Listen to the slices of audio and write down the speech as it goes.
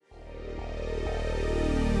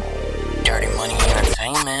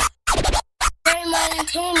Entertainment.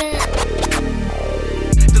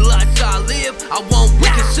 The lifestyle I live, I won't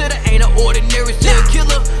reconsider. Ain't an ordinary serial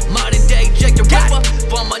killer. Modern day Jack the Ripper.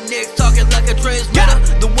 For my neck talking like a transmitter.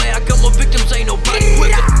 The way I come with victims ain't nobody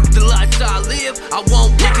quicker. The lifestyle I live, I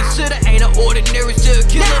won't reconsider. Ain't an ordinary serial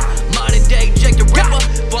killer. Modern day Jack the Ripper.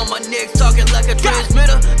 For my neck talking like a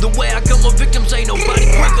transmitter. The way I come with victims ain't nobody